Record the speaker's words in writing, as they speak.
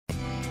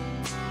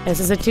This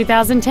is a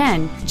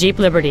 2010 Jeep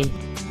Liberty.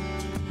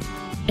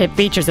 It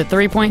features a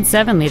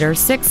 3.7-liter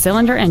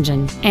six-cylinder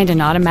engine and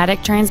an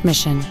automatic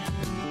transmission.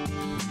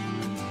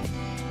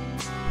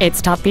 Its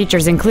top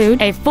features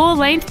include a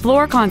full-length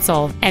floor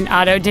console, an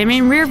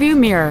auto-dimming rearview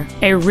mirror,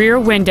 a rear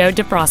window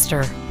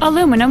defroster,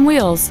 aluminum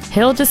wheels,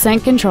 hill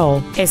descent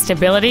control, a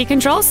stability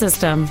control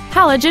system,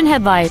 halogen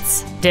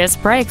headlights, disc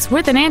brakes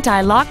with an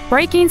anti-lock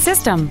braking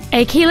system,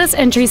 a keyless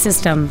entry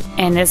system,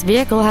 and this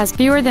vehicle has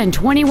fewer than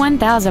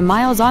 21,000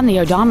 miles on the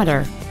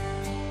odometer.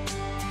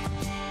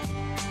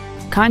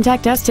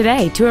 Contact us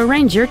today to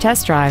arrange your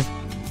test drive.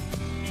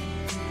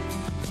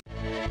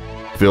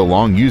 Phil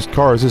Long Used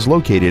Cars is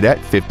located at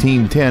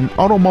 1510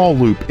 Auto Mall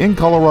Loop in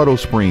Colorado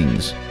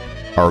Springs.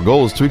 Our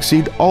goal is to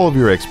exceed all of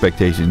your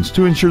expectations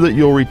to ensure that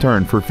you'll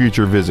return for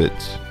future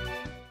visits.